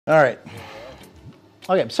All right.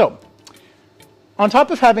 Okay, so on top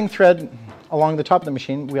of having thread along the top of the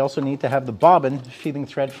machine, we also need to have the bobbin feeding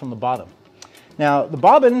thread from the bottom. Now, the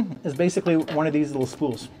bobbin is basically one of these little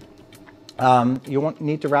spools. You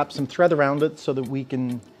need to wrap some thread around it so that we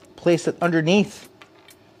can place it underneath.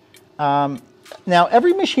 Now,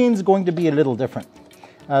 every machine is going to be a little different.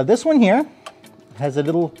 This one here has a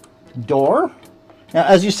little door. Now,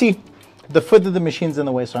 as you see, the foot of the machine's in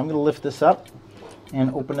the way, so I'm going to lift this up and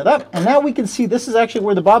open it up. And now we can see this is actually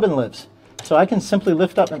where the bobbin lives. So I can simply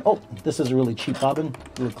lift up and, oh, this is a really cheap bobbin,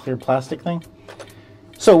 little clear plastic thing.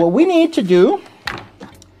 So what we need to do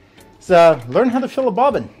is learn how to fill a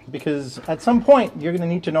bobbin, because at some point you're going to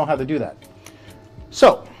need to know how to do that.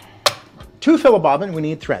 So to fill a bobbin, we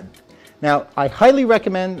need thread. Now, I highly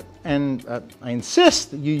recommend and I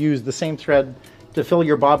insist that you use the same thread to fill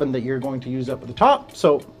your bobbin that you're going to use up at the top.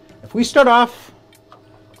 So if we start off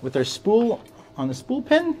with our spool on the spool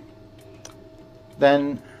pin,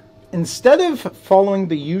 then instead of following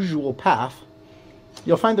the usual path,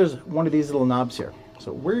 you'll find there's one of these little knobs here.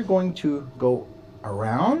 So we're going to go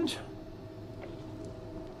around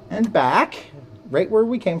and back, right where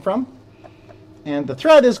we came from, and the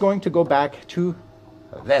thread is going to go back to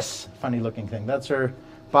this funny looking thing. That's our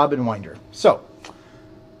bobbin winder. So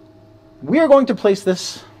we are going to place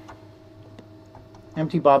this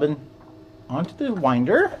empty bobbin onto the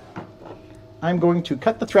winder. I'm going to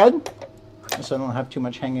cut the thread so I don't have too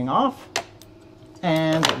much hanging off.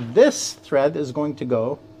 And this thread is going to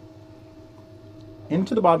go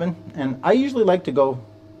into the bobbin. And I usually like to go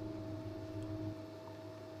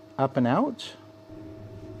up and out.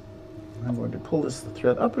 I'm going to pull this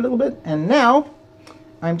thread up a little bit. And now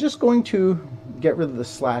I'm just going to get rid of the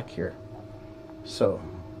slack here. So,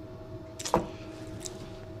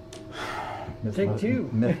 take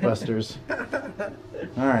two. Mythbusters.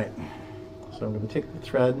 All right. So I'm going to take the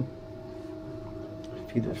thread,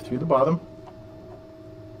 feed it through the bottom.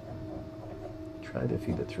 Try to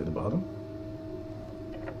feed it through the bottom.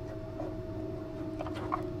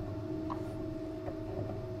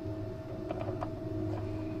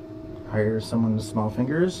 Hire someone with small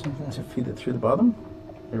fingers to feed it through the bottom.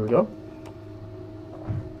 There we go.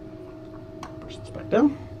 Push this back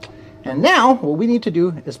down. And now what we need to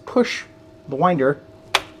do is push the winder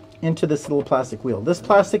into this little plastic wheel. This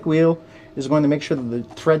plastic wheel is going to make sure that the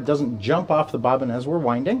thread doesn't jump off the bobbin as we're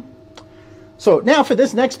winding. So now for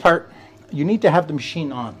this next part, you need to have the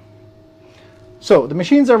machine on. So the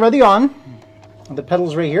machine's already on. The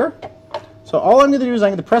pedal's right here. So all I'm going to do is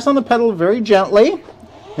I'm going to press on the pedal very gently.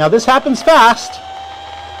 Now this happens fast.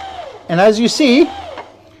 And as you see,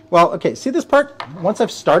 well, okay, see this part? Once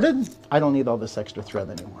I've started, I don't need all this extra thread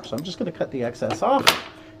anymore. So I'm just going to cut the excess off.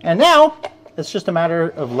 And now it's just a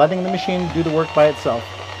matter of letting the machine do the work by itself.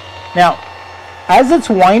 Now, as it's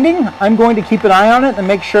winding, I'm going to keep an eye on it and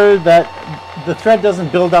make sure that the thread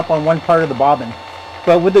doesn't build up on one part of the bobbin.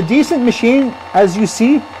 But with a decent machine, as you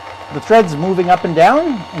see, the thread's moving up and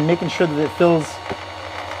down and making sure that it fills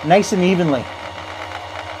nice and evenly.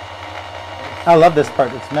 I love this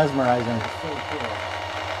part. It's mesmerizing.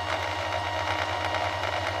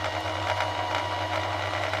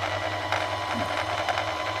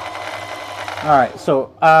 All right,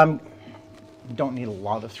 so we don't need a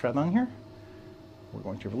lot of thread on here. We're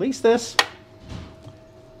going to release this,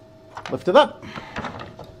 lift it up,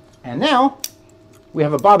 and now we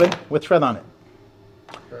have a bobbin with thread on it.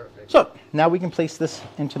 Perfect. So now we can place this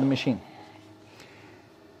into the machine.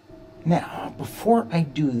 Now, before I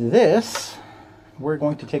do this, we're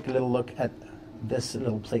going to take a little look at this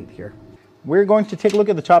little plate here. We're going to take a look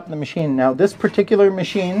at the top of the machine. Now, this particular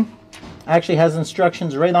machine actually has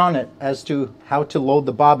instructions right on it as to how to load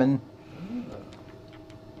the bobbin.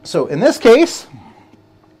 So in this case,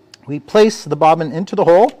 we place the bobbin into the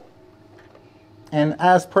hole, and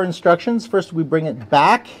as per instructions, first we bring it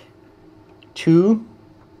back to,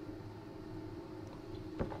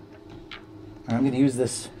 I'm going to use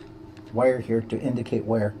this wire here to indicate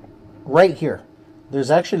where. Right here, there's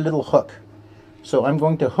actually a little hook. So I'm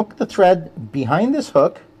going to hook the thread behind this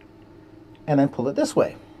hook and then pull it this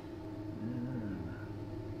way.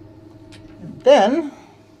 And then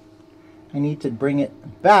I need to bring it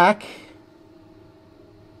back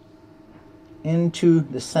into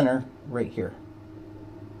the center right here.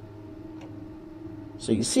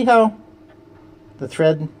 So you see how the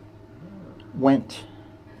thread went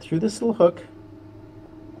through this little hook,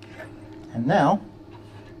 and now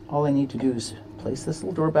all I need to do is place this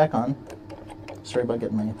little door back on. Sorry about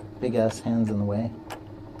getting my big ass hands in the way.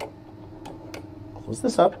 Close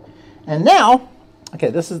this up, and now,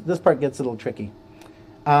 okay, this part gets a little tricky.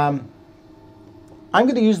 I'm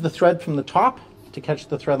going to use the thread from the top to catch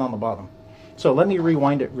the thread on the bottom. So let me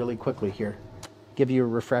rewind it really quickly here, give you a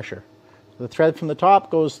refresher. The thread from the top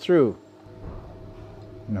goes through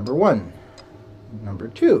number 1, number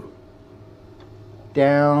 2,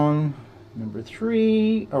 down number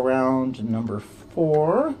 3, around number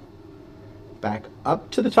 4, back up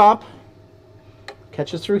to the top,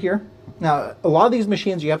 catches through here. Now, a lot of these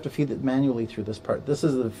machines, you have to feed it manually through this part. This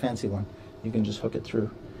is the fancy one. You can just hook it through.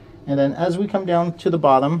 And then as we come down to the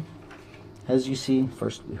bottom, as you see,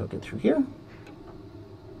 first we hook it through here.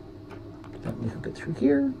 Then we hook it through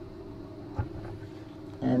here.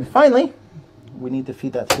 And finally, we need to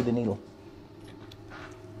feed that through the needle.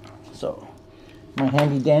 So, my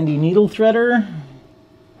handy dandy needle threader.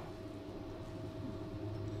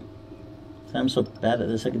 I'm so bad at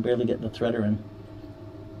this, I can barely get the threader in.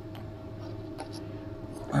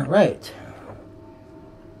 All right.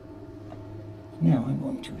 Now I'm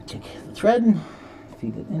going to take the thread,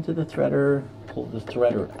 feed it into the threader, pull the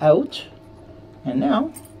threader out, and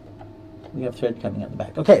now we have thread coming out the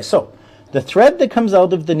back. Okay, so the thread that comes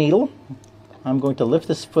out of the needle, I'm going to lift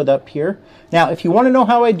this foot up here. Now, if you want to know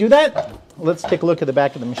how I do that, let's take a look at the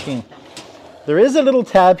back of the machine. There is a little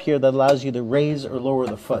tab here that allows you to raise or lower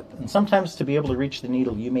the foot. And sometimes to be able to reach the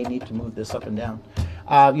needle, you may need to move this up and down.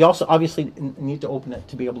 You also obviously need to open it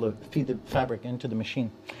to be able to feed the fabric into the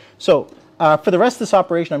machine. So for the rest of this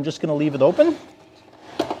operation, I'm just going to leave it open.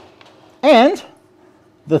 And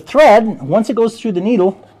the thread, once it goes through the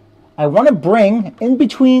needle, I want to bring in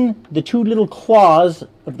between the two little claws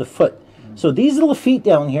of the foot. So these little feet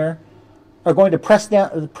down here are going to press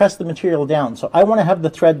the material down. So I want to have the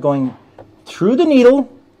thread going through the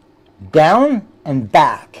needle, down and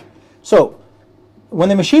back. So when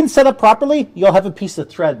the machine's set up properly, you'll have a piece of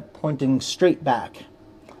thread pointing straight back.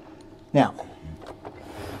 Now,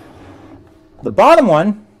 the bottom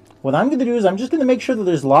one, what I'm going to do is I'm just going to make sure that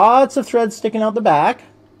there's lots of thread sticking out the back.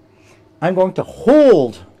 I'm going to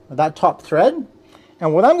hold that top thread,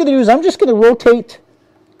 and what I'm going to do is I'm just going to rotate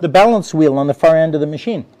the balance wheel on the far end of the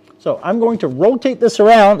machine. So I'm going to rotate this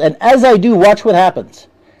around, and as I do, watch what happens.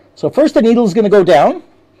 So first the needle is going to go down,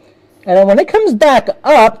 and then when it comes back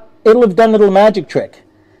up, it'll have done a little magic trick.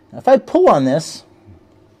 Now, if I pull on this,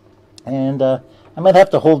 and I might have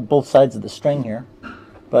to hold both sides of the string here,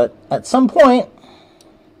 but at some point,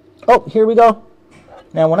 oh, here we go.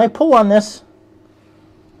 Now when I pull on this,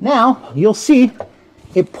 now you'll see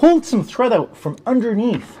it pulled some thread out from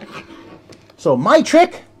underneath. So my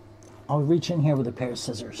trick, I'll reach in here with a pair of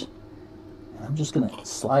scissors. And I'm just going to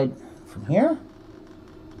slide from here,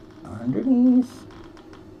 underneath,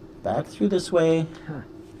 back through this way.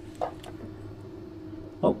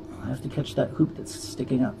 Oh, I have to catch that hoop that's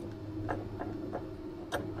sticking up.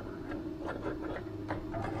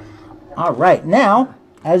 All right, now,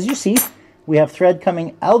 as you see, we have thread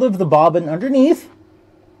coming out of the bobbin underneath.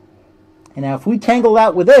 And now if we tangle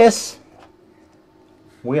that with this,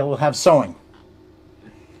 we'll have sewing.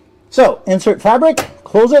 So, insert fabric,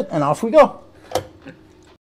 close it, and off we go.